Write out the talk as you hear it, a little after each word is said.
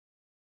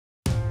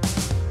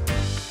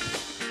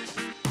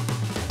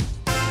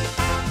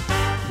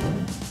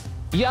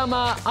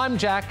Yama, I'm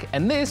Jack,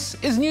 and this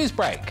is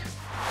Newsbreak.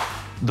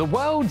 The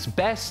world's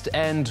best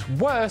and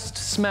worst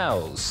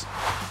smells.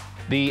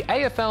 The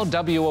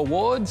AFLW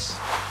Awards.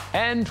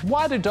 And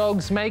why do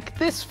dogs make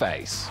this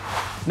face?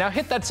 Now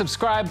hit that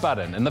subscribe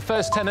button, and the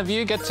first 10 of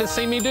you get to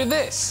see me do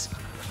this.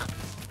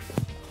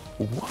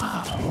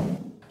 Wow.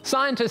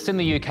 Scientists in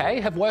the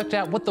UK have worked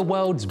out what the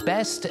world's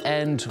best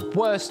and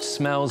worst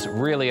smells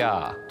really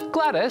are.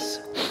 Gladys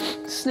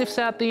sniffs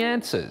out the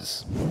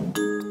answers.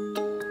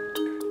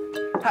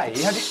 Hey,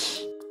 have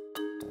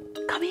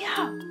you... Come here.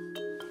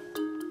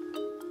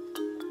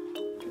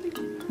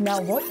 Now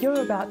what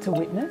you're about to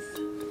witness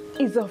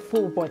is a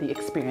full body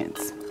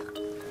experience.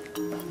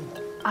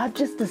 I've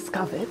just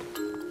discovered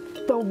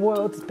the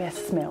world's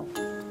best smell.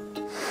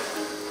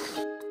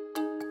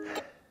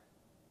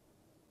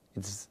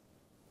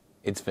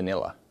 It's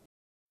vanilla.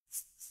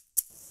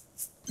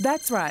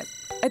 That's right.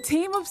 A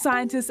team of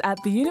scientists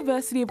at the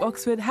University of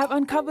Oxford have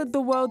uncovered the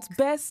world's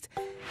best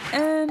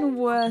and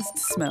worst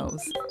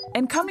smells.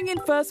 And coming in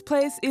first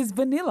place is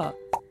vanilla.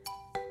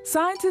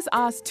 Scientists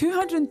asked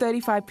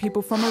 235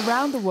 people from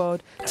around the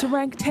world to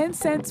rank 10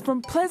 scents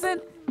from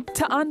pleasant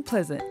to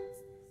unpleasant.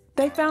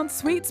 They found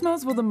sweet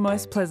smells were the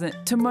most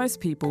pleasant to most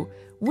people,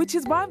 which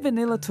is why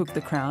vanilla took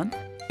the crown.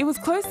 It was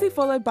closely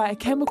followed by a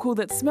chemical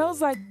that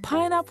smells like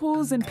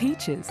pineapples and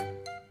peaches,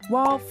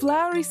 while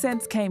flowery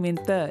scents came in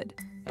third.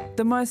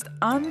 The most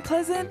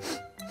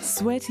unpleasant,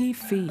 sweaty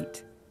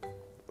feet.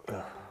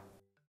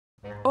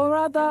 Or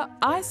rather,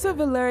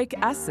 isovaleric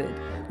acid,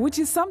 which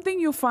is something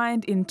you'll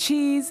find in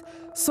cheese,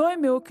 soy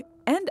milk,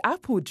 and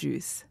apple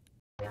juice.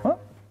 Huh?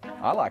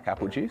 I like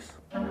apple juice.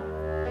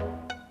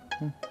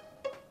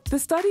 The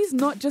study's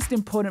not just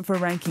important for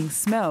ranking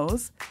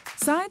smells.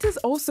 Scientists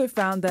also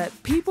found that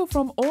people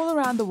from all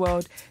around the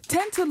world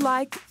tend to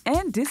like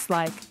and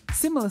dislike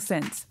similar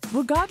scents,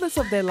 regardless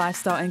of their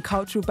lifestyle and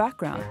cultural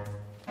background.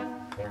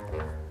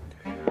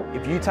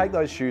 If you take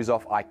those shoes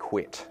off, I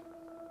quit.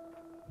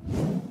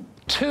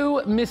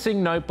 2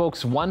 missing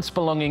notebooks once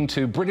belonging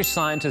to British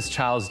scientist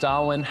Charles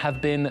Darwin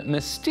have been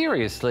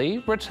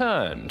mysteriously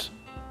returned.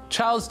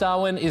 Charles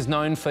Darwin is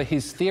known for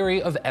his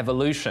theory of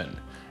evolution,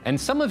 and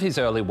some of his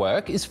early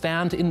work is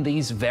found in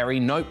these very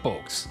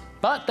notebooks.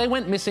 But they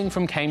went missing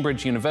from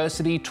Cambridge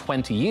University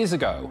 20 years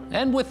ago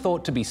and were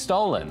thought to be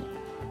stolen.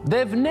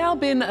 They've now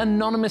been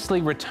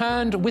anonymously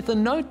returned with a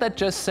note that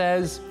just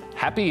says,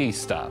 "Happy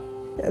Easter."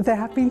 There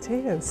have been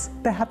tears.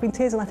 There have been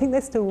tears, and I think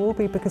there still will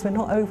be because we're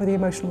not over the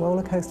emotional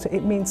roller coaster.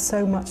 It means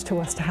so much to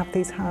us to have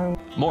these home.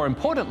 More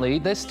importantly,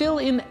 they're still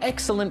in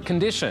excellent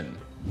condition.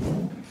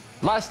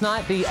 Last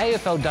night, the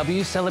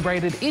AFLW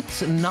celebrated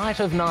its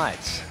Night of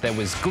Nights. There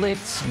was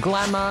glitz,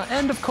 glamour,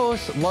 and of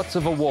course, lots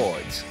of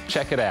awards.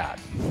 Check it out.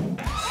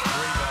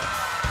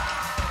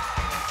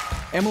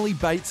 Emily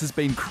Bates has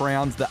been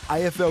crowned the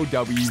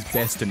AFLW's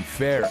Best and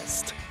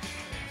Fairest.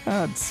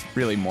 It's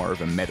really more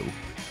of a medal.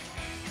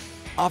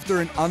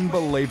 After an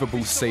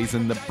unbelievable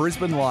season, the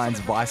Brisbane Lions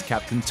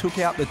vice-captain took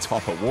out the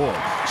top award.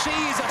 She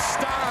is a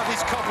star of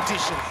this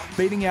competition.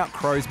 Beating out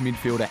Crows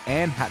midfielder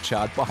Anne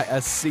Hatchard by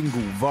a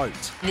single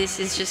vote. This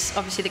is just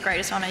obviously the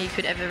greatest honour you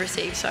could ever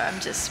receive, so I'm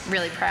just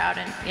really proud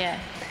and, yeah,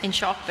 in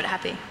shock but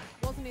happy.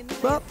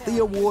 But the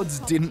awards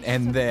didn't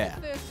end there.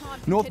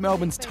 North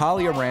Melbourne's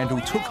Tahlia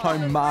Randall took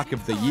home Mark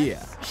of the Year.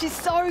 She's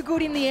so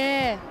good in the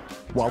air.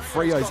 While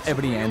Freo's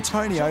Ebony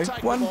Antonio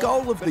won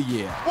Goal of the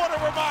Year. What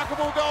a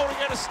remarkable goal to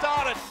get us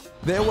started.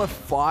 There were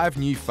 5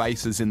 new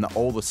faces in the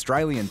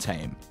All-Australian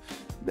team.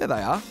 There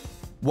they are.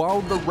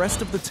 While the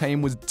rest of the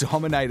team was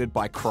dominated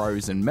by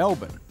Crows and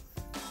Melbourne.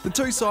 The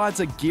two sides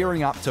are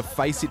gearing up to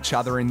face each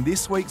other in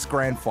this week's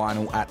grand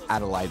final at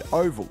Adelaide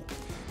Oval.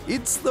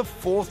 It's the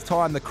 4th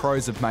time the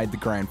Crows have made the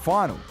grand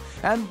final.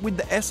 And with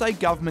the SA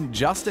government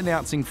just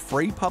announcing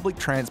free public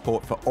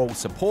transport for all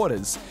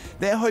supporters,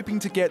 they're hoping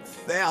to get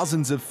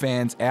thousands of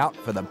fans out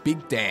for the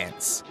big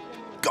dance.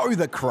 Go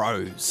the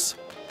Crows!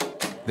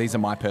 These are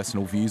my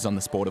personal views on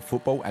the sport of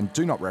football and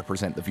do not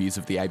represent the views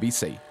of the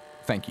ABC.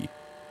 Thank you.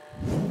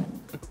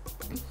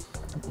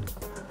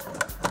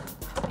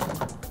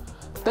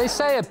 They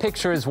say a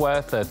picture is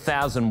worth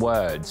 1,000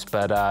 words,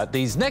 but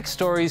these next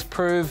stories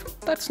prove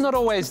that's not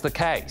always the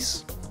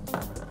case.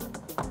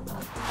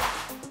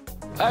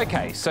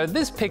 Okay, so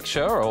this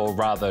picture, or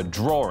rather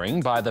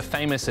drawing, by the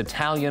famous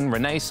Italian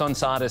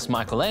Renaissance artist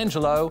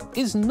Michelangelo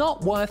is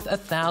not worth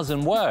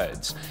 1,000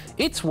 words.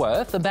 It's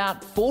worth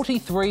about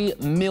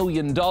 $43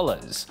 million.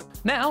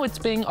 Now it's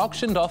being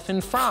auctioned off in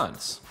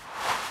France.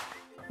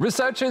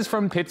 Researchers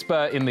from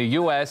Pittsburgh in the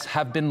US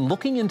have been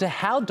looking into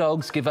how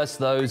dogs give us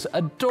those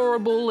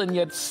adorable and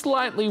yet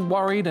slightly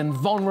worried and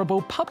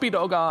vulnerable puppy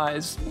dog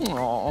eyes.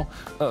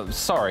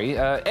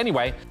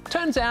 Anyway,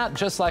 turns out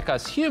just like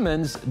us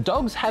humans,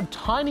 dogs have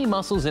tiny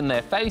muscles in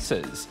their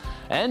faces.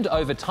 And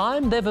over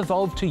time, they've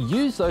evolved to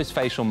use those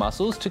facial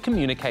muscles to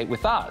communicate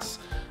with us.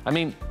 I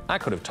mean, I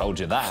could have told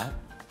you that.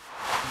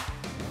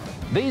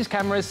 These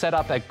cameras set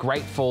up at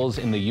Great Falls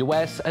in the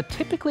US are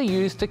typically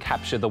used to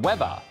capture the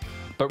weather.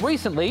 But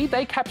recently,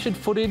 they captured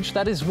footage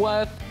that is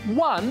worth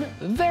one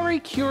very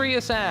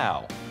curious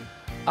owl.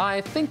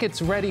 I think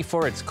it's ready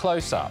for its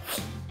close-up.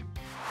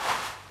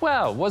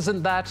 Well,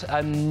 wasn't that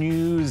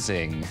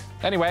amusing?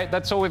 Anyway,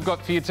 that's all we've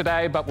got for you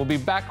today, but we'll be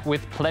back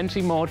with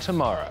plenty more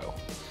tomorrow.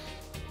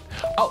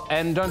 Oh,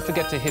 and don't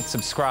forget to hit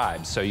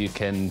subscribe so you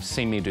can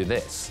see me do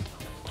this.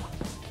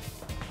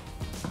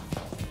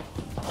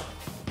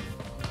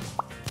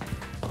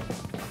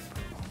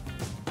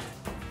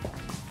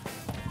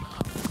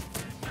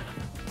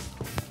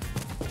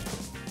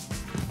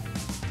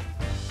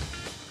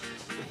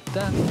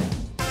 Done.